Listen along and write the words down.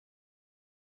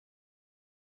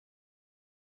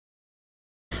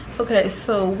Okay,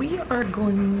 so we are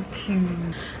going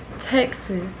to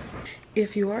Texas.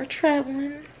 If you are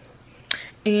traveling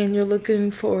and you're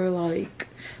looking for like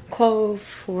clothes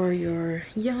for your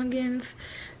youngins,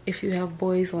 if you have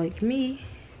boys like me,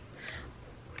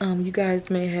 you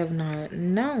guys may have not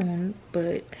known,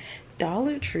 but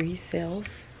Dollar Tree sells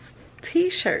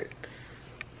t-shirts.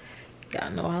 Y'all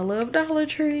know I love Dollar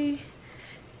Tree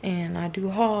and I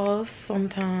do hauls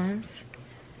sometimes,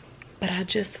 but I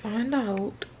just find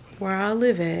out where I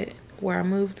live at, where I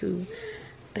moved to,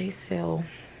 they sell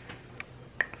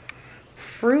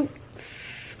Fruits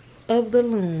of the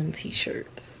Loom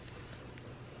t-shirts.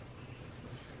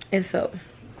 And so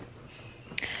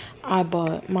I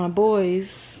bought my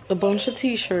boys a bunch of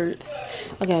t-shirts.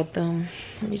 I got them,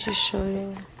 let me just show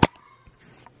you.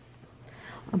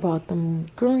 I bought them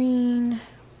green,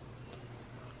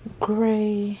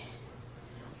 gray,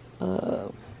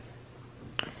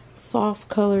 soft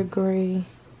color gray,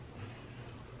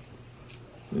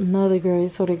 another gray.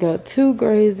 So they got 2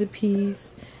 grays a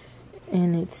piece,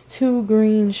 and it's 2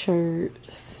 green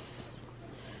shirts,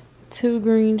 2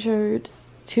 green shirts,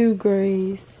 2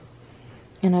 grays,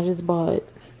 and I just bought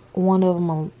one of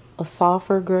them a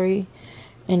softer gray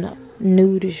and a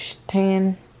nudish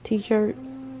tan t-shirt.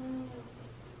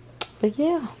 But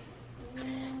yeah,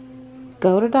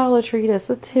 go to Dollar Tree, that's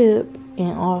a tip.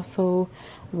 And also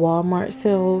Walmart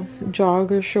sell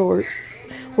jogger shorts,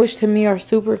 which to me are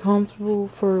super comfortable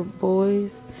for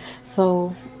boys.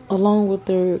 So along with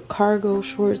their cargo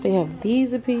shorts, they have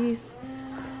these a piece.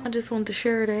 I just want to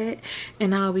share that,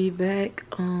 and I'll be back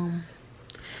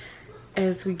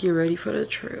as we get ready for the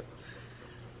trip.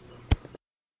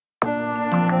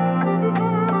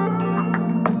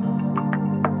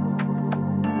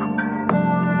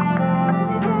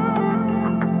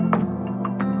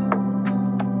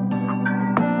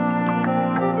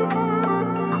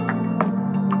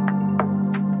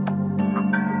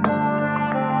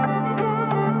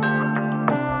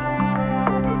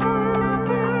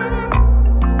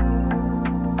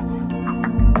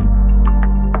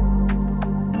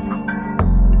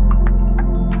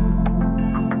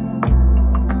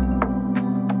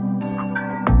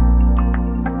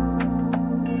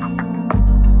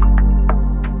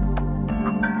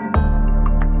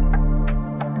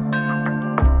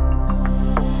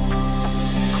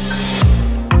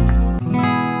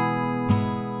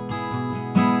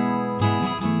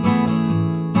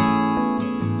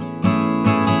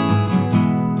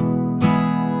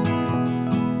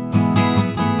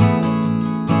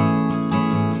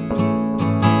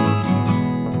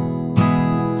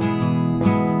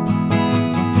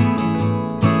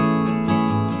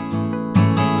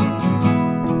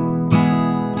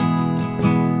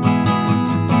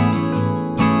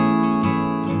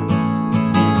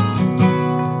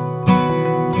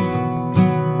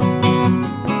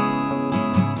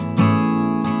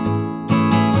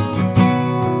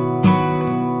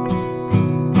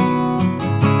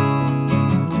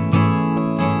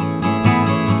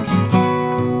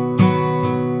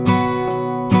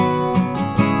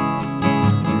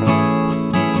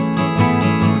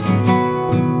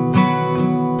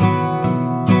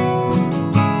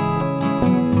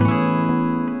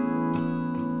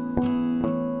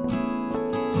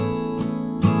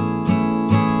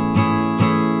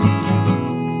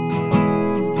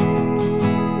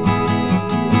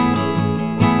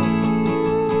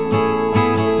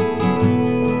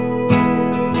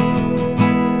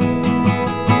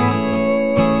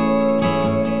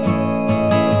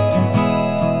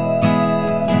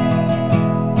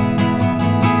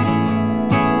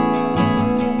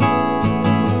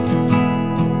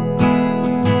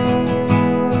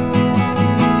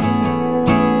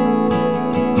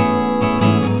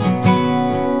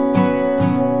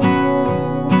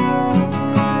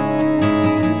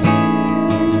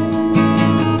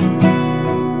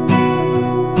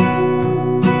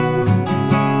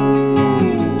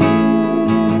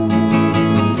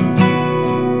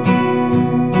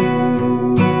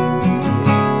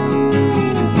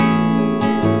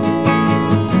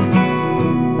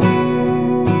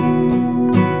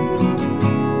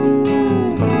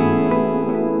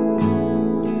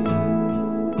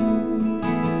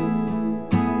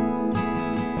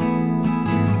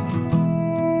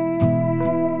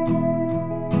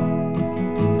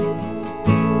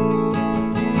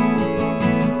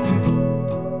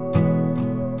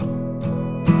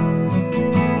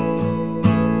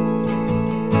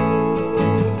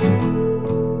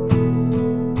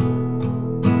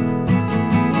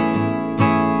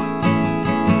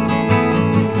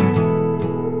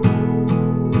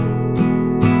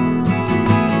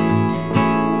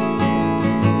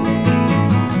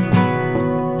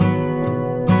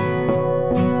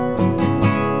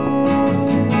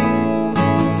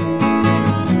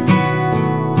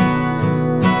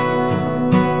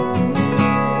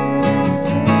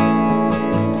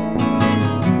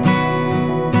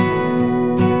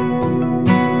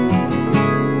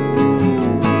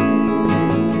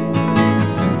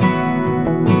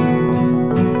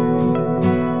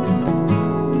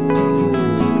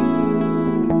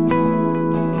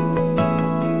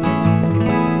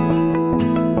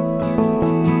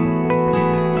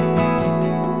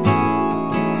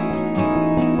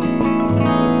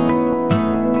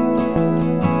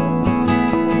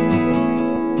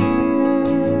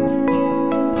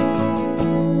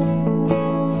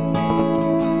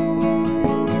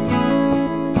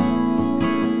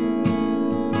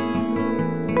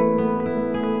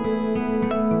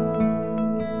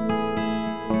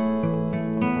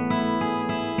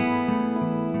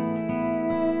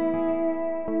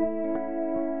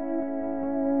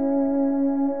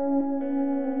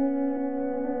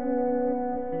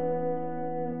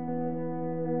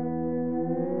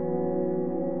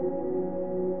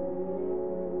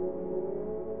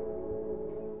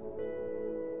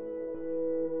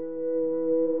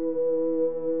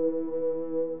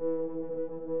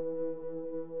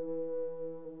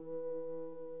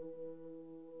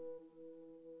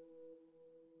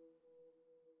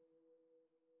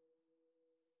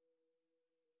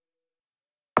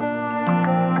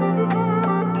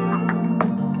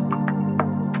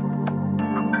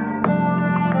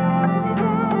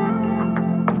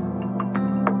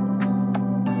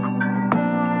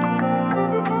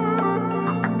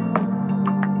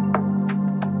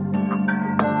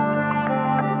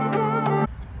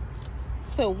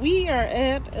 we are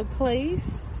at a place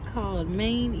called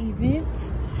Main Event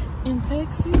in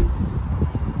Texas.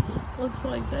 Looks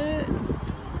like that.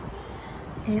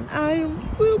 And I am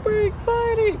super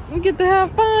excited. We get to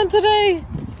have fun today.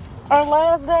 Our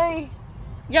last day.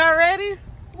 Y'all ready?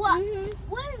 What?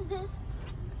 What is this?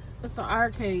 It's an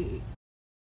arcade.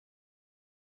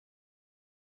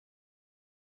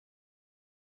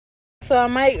 So I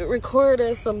might record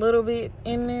us a little bit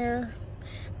in there.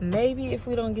 Maybe if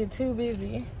we don't get too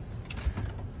busy.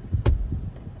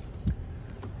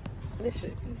 This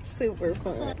should be super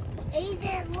fun.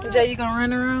 Jay, you gonna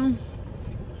run around?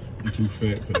 You're too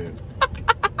fat for that.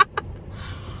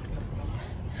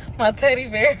 My teddy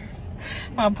bear.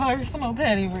 My personal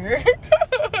teddy bear.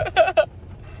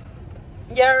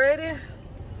 Y'all ready?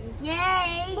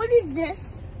 Yay! What is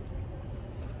this?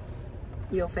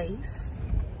 Your face.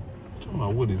 Come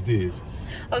on, what is this?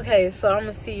 Okay, so I'm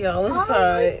gonna see y'all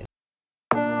inside.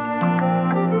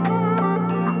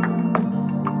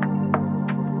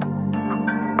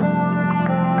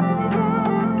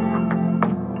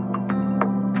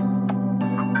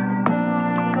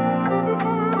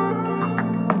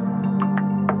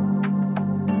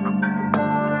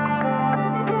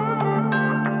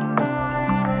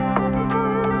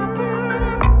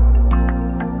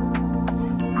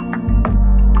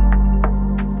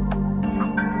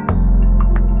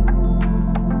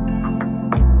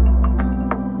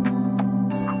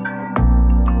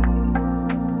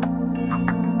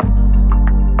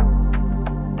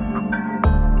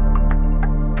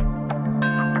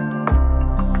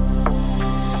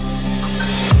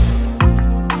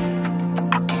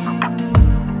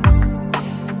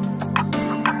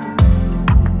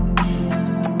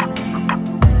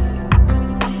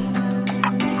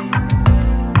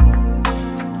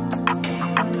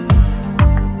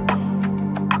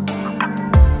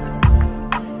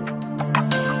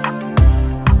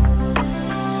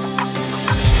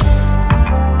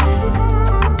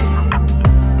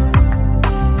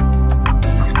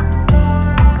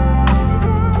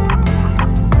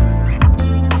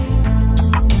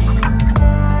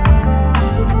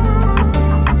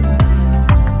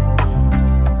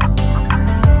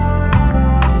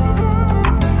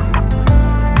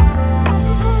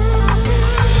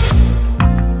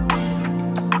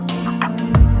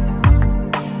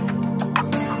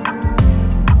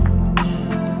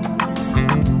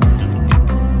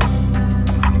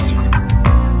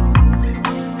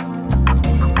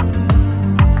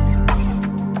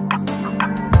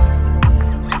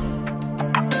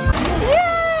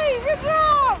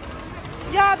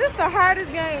 This is the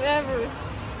hardest game ever.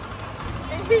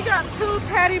 And he got 2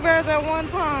 teddy bears at one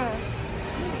time.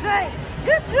 Jay,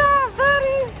 good job,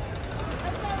 buddy.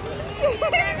 You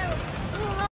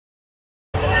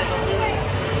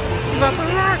about to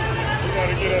rock? We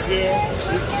gotta get up here.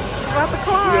 About to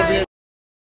climb.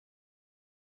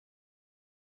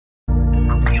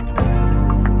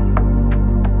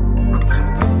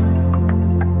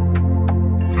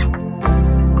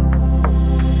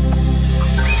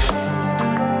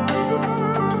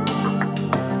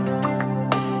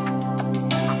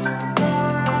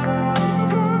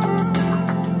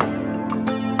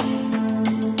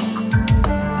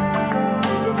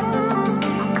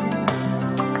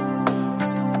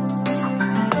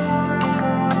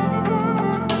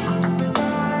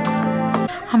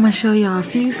 I'm gonna show y'all a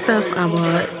few stuff I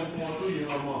bought.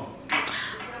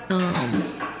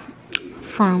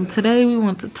 From today we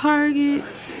went to Target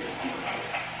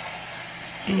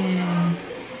and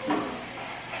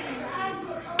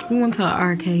we went to an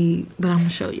arcade, but I'm gonna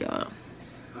show y'all.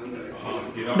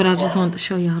 But I just wanted to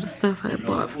show y'all the stuff I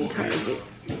bought from Target.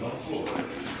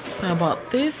 I bought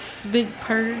this big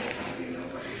purse.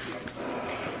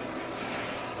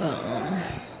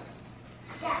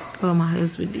 Well, my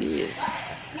husband did.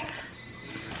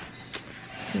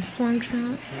 Some swim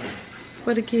trunks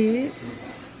for the kids.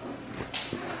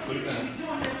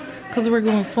 Cause we're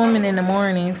going swimming in the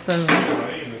morning, so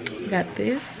got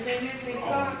this.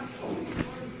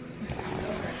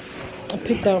 I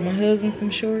picked out my husband some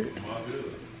shorts.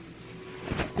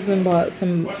 Husband bought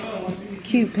some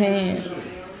cute pants.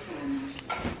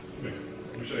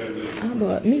 I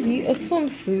bought me a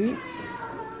swimsuit.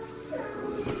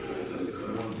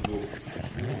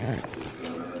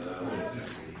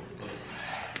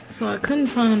 So I couldn't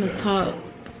find the top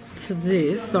to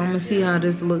this, so I'm gonna see how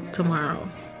this look tomorrow.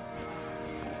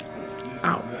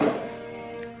 Out.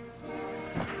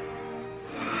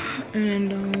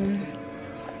 And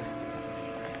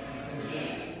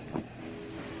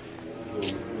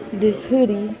this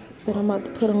hoodie that I'm about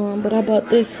to put on, but I bought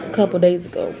this a couple days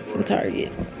ago from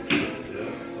Target.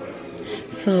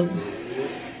 So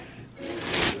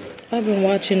I've been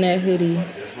watching that hoodie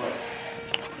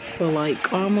for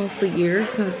like almost a year,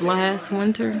 since last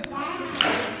winter.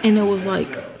 And it was like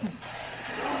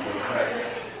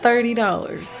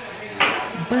 $30.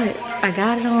 But I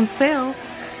got it on sale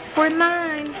for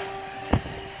 $9.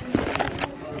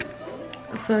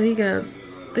 So he got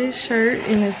this shirt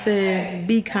and it says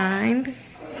 "Be Kind."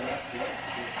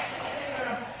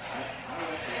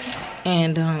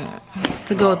 And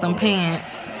to go with them pants,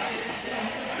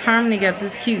 Harmony got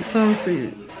this cute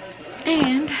swimsuit.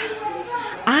 And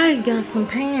I got some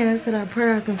pants that I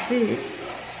pray I can fit.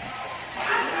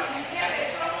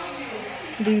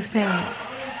 These pants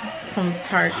from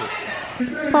Target.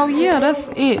 So yeah, that's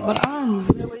it. But I'm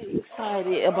really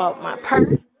excited about my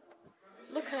purse.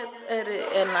 Look at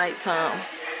it at nighttime.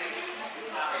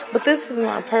 But this is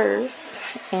my purse,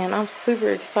 and I'm super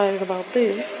excited about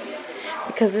this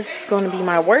because this is going to be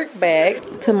my work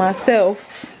bag to myself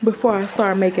before I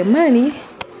start making money,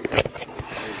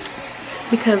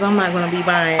 because I'm not going to be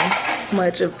buying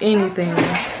much of anything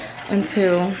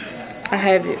until I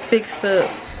have it fixed up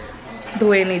the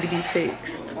way it needs to be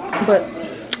fixed. But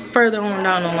further on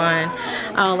down the line,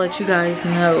 I'll let you guys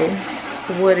know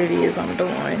what it is I'm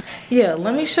doing. Yeah,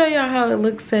 let me show y'all how it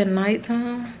looks at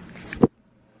nighttime.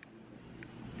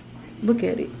 Look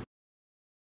at it.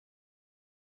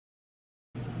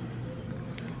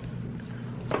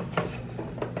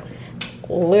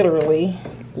 Literally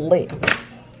lit.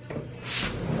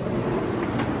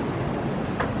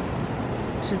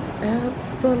 Just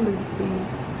absolutely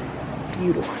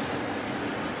beautiful.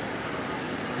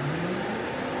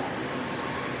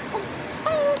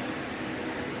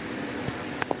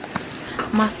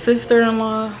 My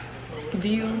sister-in-law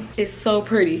view is so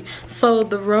pretty. So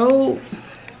the road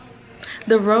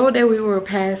that we were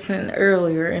passing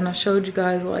earlier, and I showed you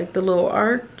guys like the little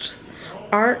arcs.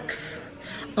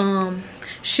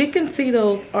 She can see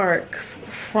those arcs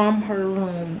from her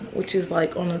room, which is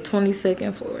like on the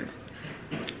 22nd floor.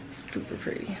 Super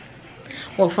pretty.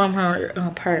 Well, from her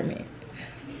apartment.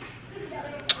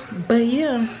 But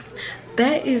yeah,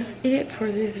 that is it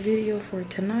for this video for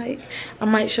tonight. I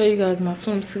might show you guys my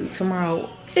swimsuit tomorrow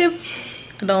if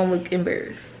I don't look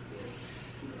embarrassed.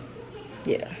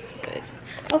 Yeah, but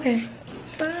okay.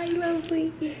 Bye,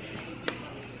 lovely.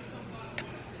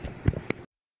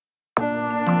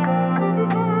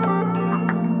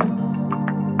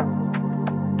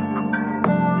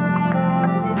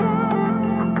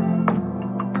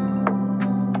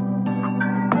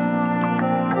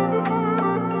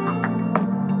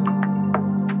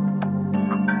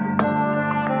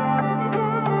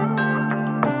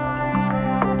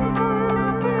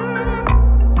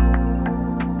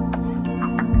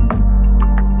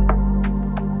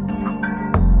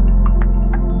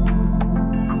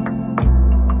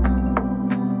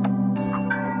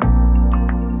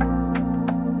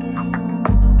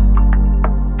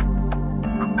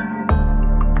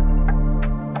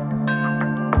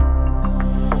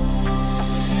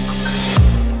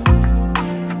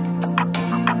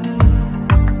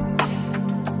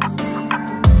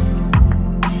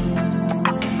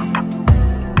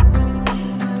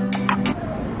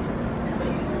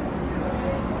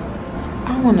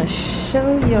 I want to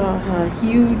show y'all how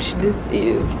huge this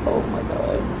is. Oh my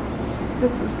god,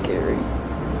 this is scary.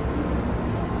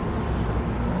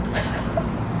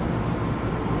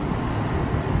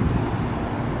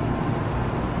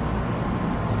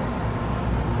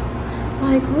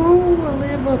 Like, who will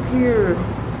live up here?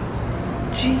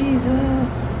 Jesus,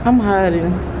 I'm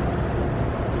hiding.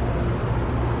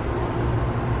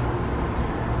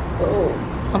 Oh,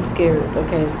 I'm scared.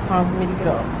 Okay, it's time for me to get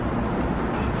off.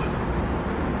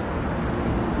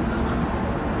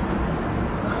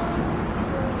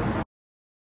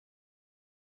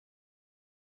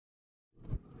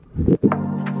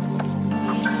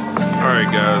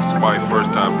 Alright guys, my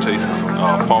first time tasting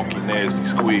some funky nasty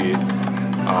squid.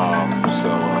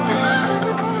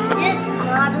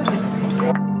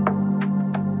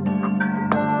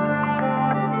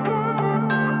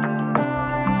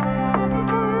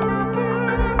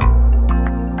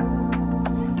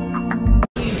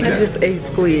 I just ate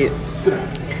squid.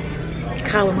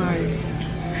 Calamari.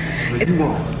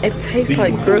 It tastes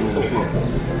like gristle.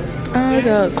 I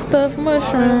got stuffed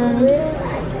mushrooms.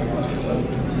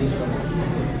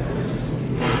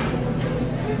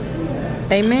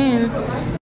 Amen.